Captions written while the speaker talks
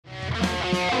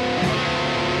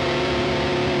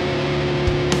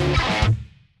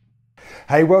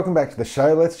Hey, welcome back to the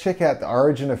show. Let's check out the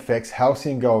Origin Effects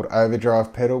Halcyon Gold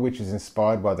overdrive pedal, which is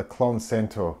inspired by the Klon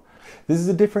Centaur. This is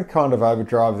a different kind of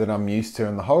overdrive that I'm used to,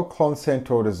 and the whole Klon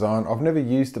Centaur design, I've never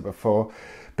used it before,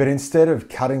 but instead of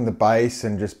cutting the bass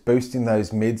and just boosting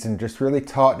those mids and just really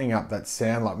tightening up that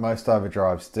sound like most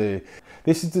overdrives do,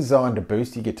 this is designed to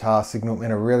boost your guitar signal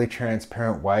in a really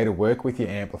transparent way to work with your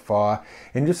amplifier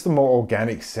in just a more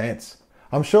organic sense.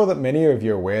 I'm sure that many of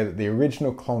you are aware that the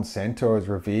original Klon Centaur is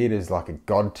revered as like a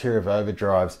god tier of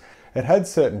overdrives. It had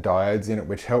certain diodes in it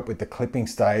which help with the clipping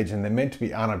stage, and they're meant to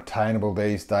be unobtainable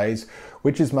these days,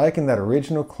 which is making that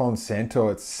original Klon Centaur,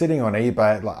 it's sitting on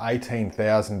eBay at like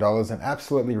 $18,000 and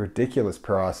absolutely ridiculous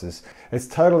prices. It's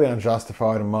totally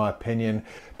unjustified in my opinion,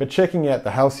 but checking out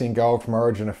the Halcyon Gold from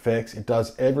Origin Effects, it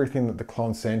does everything that the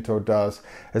Klon Centaur does,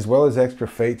 as well as extra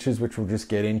features which we'll just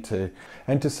get into.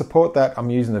 And to support that, I'm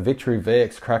using the Victory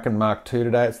VX Kraken Mark II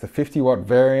today. It's the 50-watt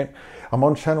variant. I'm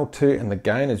on channel 2 and the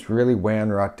gain is really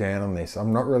wound right down on this.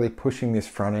 I'm not really pushing this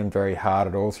front end very hard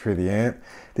at all through the amp.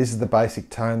 This is the basic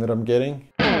tone that I'm getting.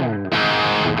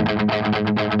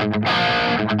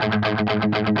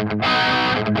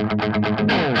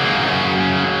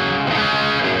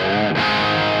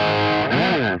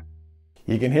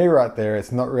 You can hear right there,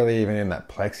 it's not really even in that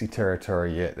plexi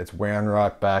territory yet. It's wound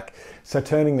right back. So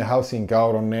turning the Halcyon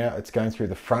Gold on now, it's going through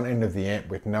the front end of the amp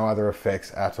with no other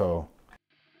effects at all.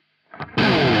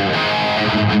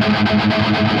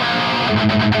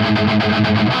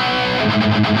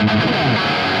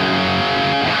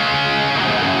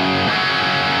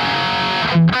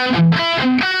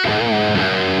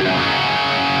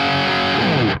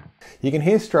 You can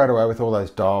hear straight away with all those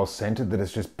dials centered that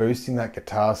it's just boosting that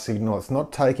guitar signal. It's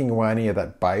not taking away any of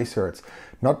that bass, or it's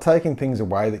not taking things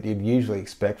away that you'd usually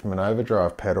expect from an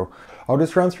overdrive pedal. I'll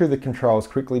just run through the controls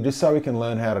quickly just so we can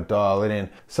learn how to dial it in.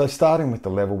 So starting with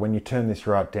the level, when you turn this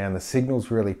right down, the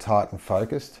signal's really tight and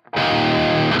focused.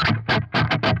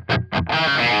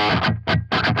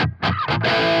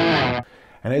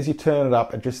 And as you turn it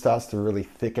up, it just starts to really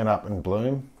thicken up and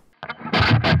bloom.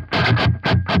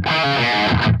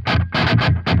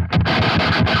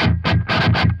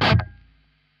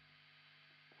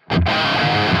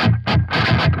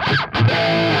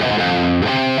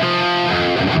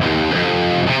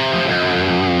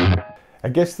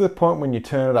 It gets to the point when you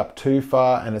turn it up too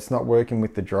far and it's not working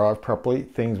with the drive properly,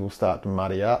 things will start to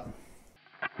muddy up.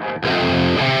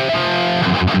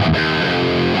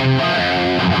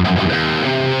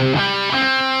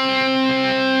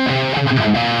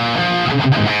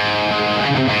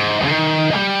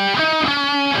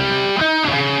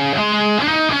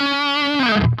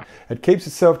 It keeps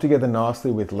itself together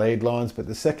nicely with lead lines, but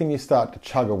the second you start to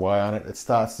chug away on it, it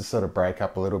starts to sort of break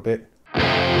up a little bit.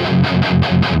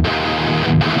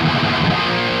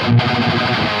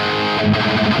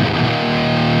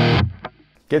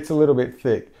 Gets a little bit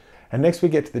thick. And next we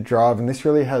get to the drive, and this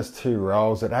really has two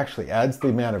rolls. It actually adds the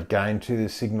amount of gain to the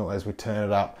signal as we turn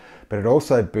it up, but it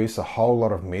also boosts a whole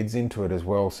lot of mids into it as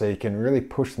well, so you can really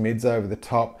push mids over the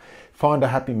top, find a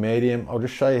happy medium. I'll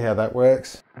just show you how that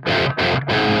works.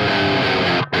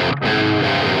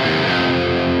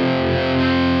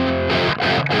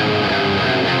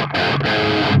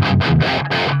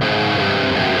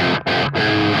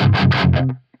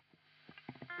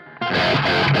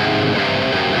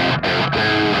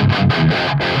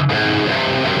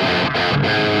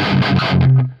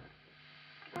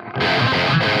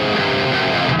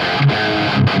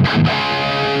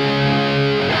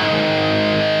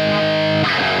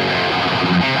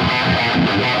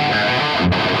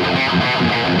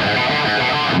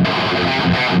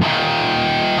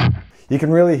 You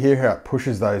can really hear how it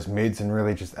pushes those mids and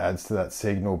really just adds to that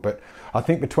signal, but I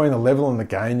think between the level and the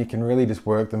gain, you can really just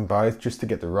work them both just to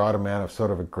get the right amount of sort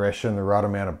of aggression, the right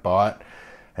amount of bite,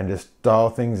 and just dial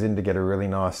things in to get a really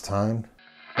nice tone.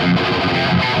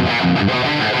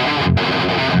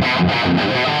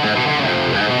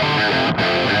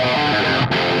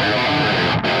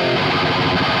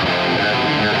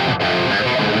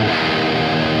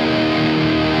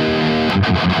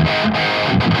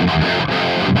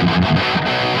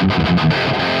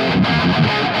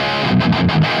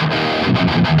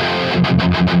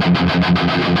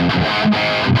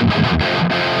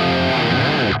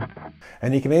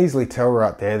 And you can easily tell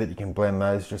right there that you can blend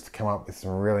those just to come up with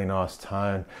some really nice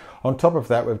tone. On top of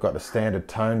that, we've got a standard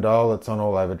tone dial that's on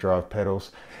all overdrive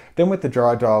pedals. Then with the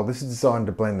dry dial, this is designed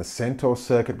to blend the Centaur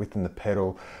circuit within the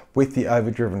pedal with the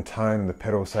overdriven tone in the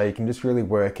pedal, so you can just really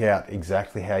work out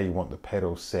exactly how you want the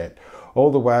pedal set.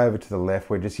 All the way over to the left,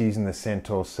 we're just using the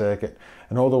Centaur circuit,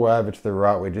 and all the way over to the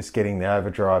right, we're just getting the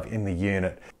overdrive in the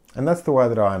unit. And that's the way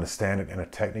that I understand it in a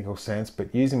technical sense,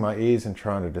 but using my ears and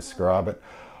trying to describe it,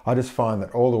 I just find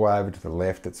that all the way over to the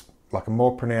left, it's like a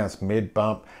more pronounced mid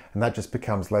bump, and that just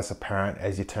becomes less apparent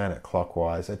as you turn it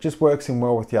clockwise. It just works in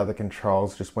well with the other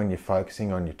controls, just when you're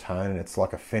focusing on your tone, and it's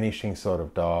like a finishing sort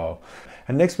of dial.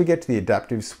 And next we get to the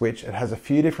adaptive switch. It has a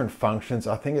few different functions.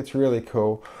 I think it's really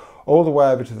cool. All the way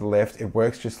over to the left, it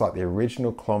works just like the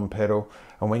original Klon pedal,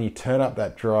 and when you turn up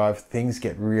that drive, things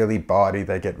get really bitey,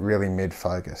 they get really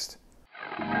mid-focused.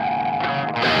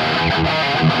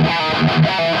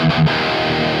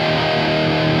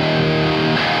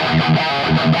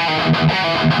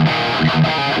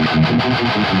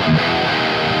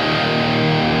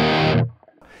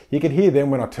 You could hear then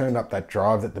when I turned up that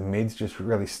drive that the mids just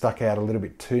really stuck out a little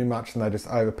bit too much and they just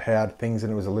overpowered things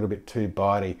and it was a little bit too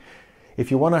bitey.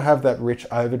 If you want to have that rich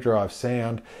overdrive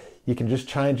sound, you can just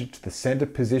change it to the center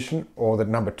position or the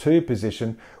number 2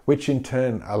 position, which in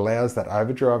turn allows that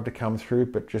overdrive to come through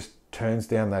but just turns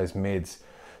down those mids.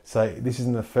 So this is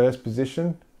in the first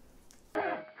position.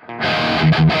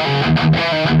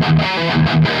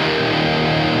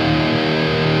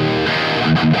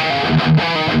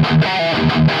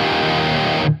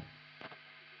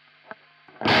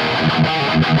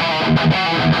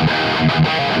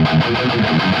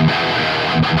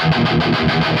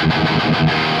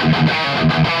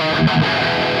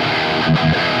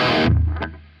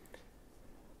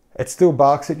 It still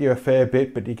barks at you a fair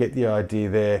bit, but you get the idea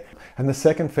there. And the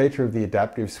second feature of the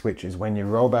adaptive switch is when you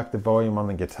roll back the volume on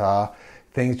the guitar,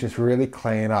 things just really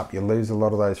clean up. You lose a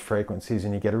lot of those frequencies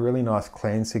and you get a really nice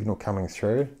clean signal coming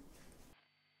through.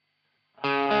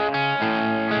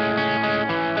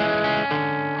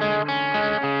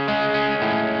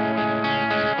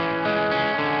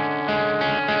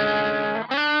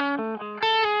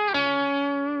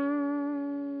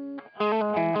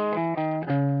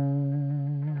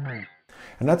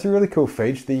 And that's a really cool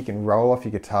feature that you can roll off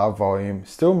your guitar volume,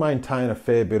 still maintain a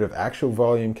fair bit of actual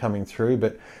volume coming through,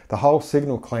 but the whole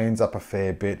signal cleans up a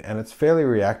fair bit and it's fairly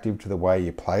reactive to the way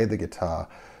you play the guitar.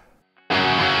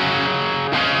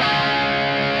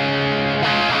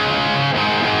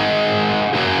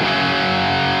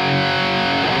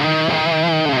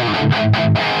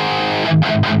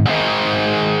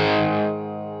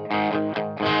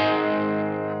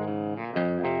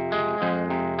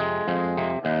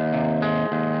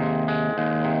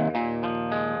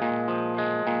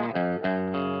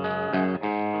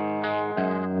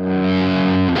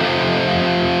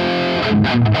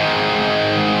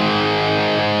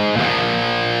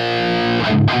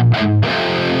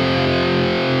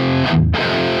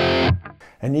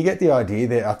 And you get the idea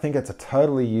there. I think it's a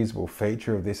totally usable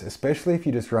feature of this, especially if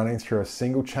you're just running through a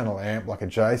single channel amp like a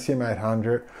JCM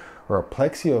 800 or a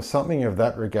Plexi or something of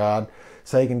that regard.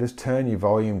 So you can just turn your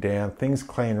volume down, things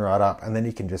clean right up, and then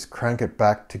you can just crank it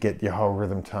back to get your whole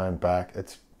rhythm tone back.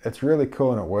 It's really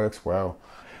cool and it works well.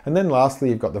 And then lastly,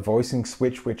 you've got the voicing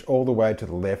switch, which all the way to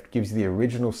the left gives you the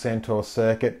original Centaur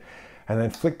circuit, and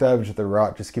then flicked over to the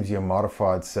right just gives you a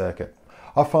modified circuit.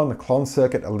 I find the Klon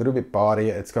circuit a little bit bitey,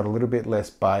 it's got a little bit less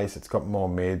bass, it's got more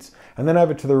mids. And then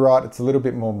over to the right, it's a little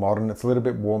bit more modern, it's a little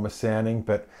bit warmer sounding,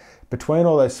 but between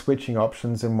all those switching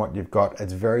options and what you've got,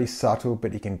 it's very subtle,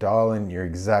 but you can dial in your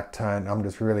exact tone. I'm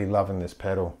just really loving this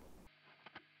pedal.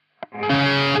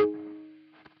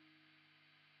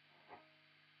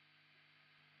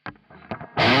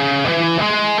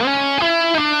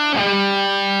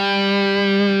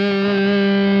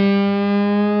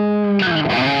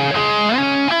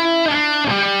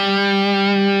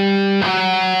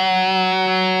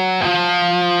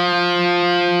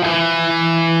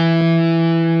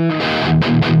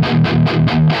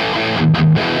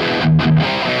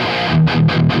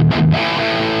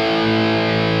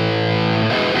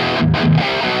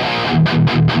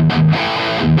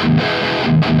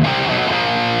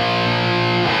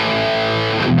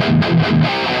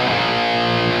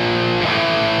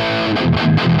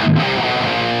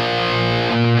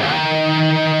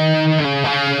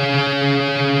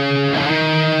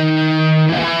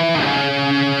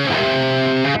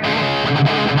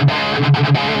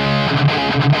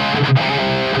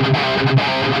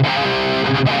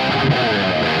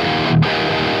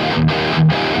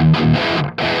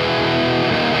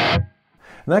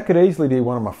 And that could easily be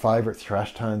one of my favourite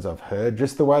thrash tones I've heard.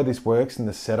 Just the way this works in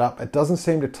the setup, it doesn't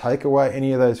seem to take away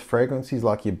any of those frequencies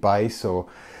like your bass or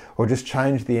just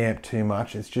change the amp too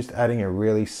much. It's just adding a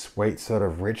really sweet sort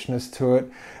of richness to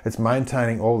it. It's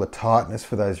maintaining all the tightness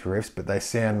for those riffs, but they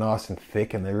sound nice and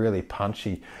thick and they're really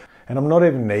punchy. And I'm not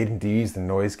even needing to use the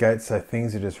noise gate, so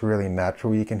things are just really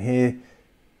natural. You can hear,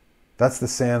 that's the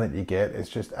sound that you get. It's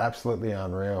just absolutely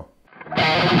unreal.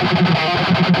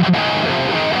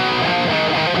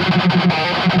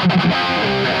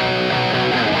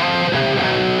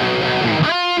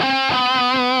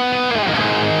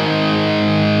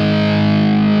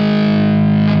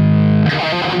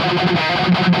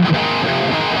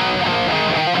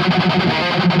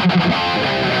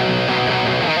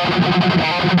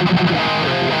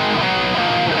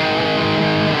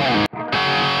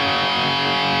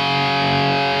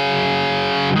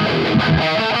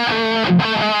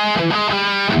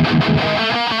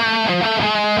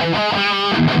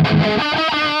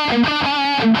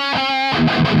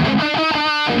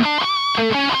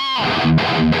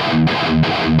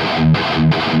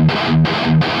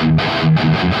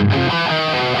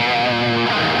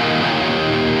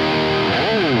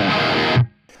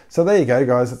 So there you go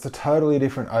guys, it's a totally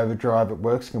different overdrive. It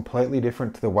works completely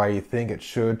different to the way you think it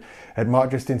should. It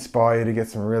might just inspire you to get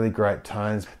some really great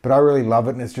tones, but I really love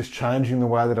it and it's just changing the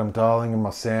way that I'm dialing in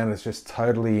my sound. It's just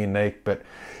totally unique, but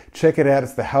check it out.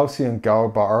 It's the Halcyon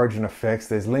Gold by Origin Effects.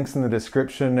 There's links in the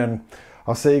description and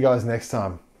I'll see you guys next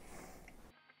time.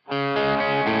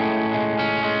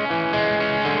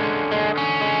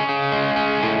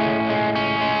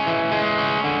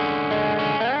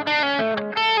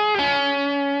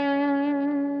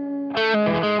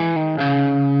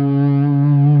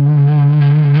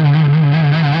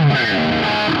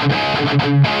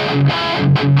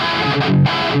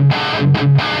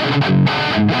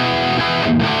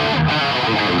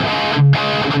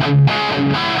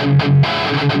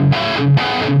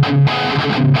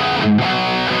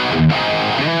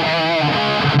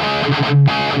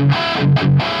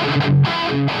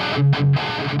 Thank you.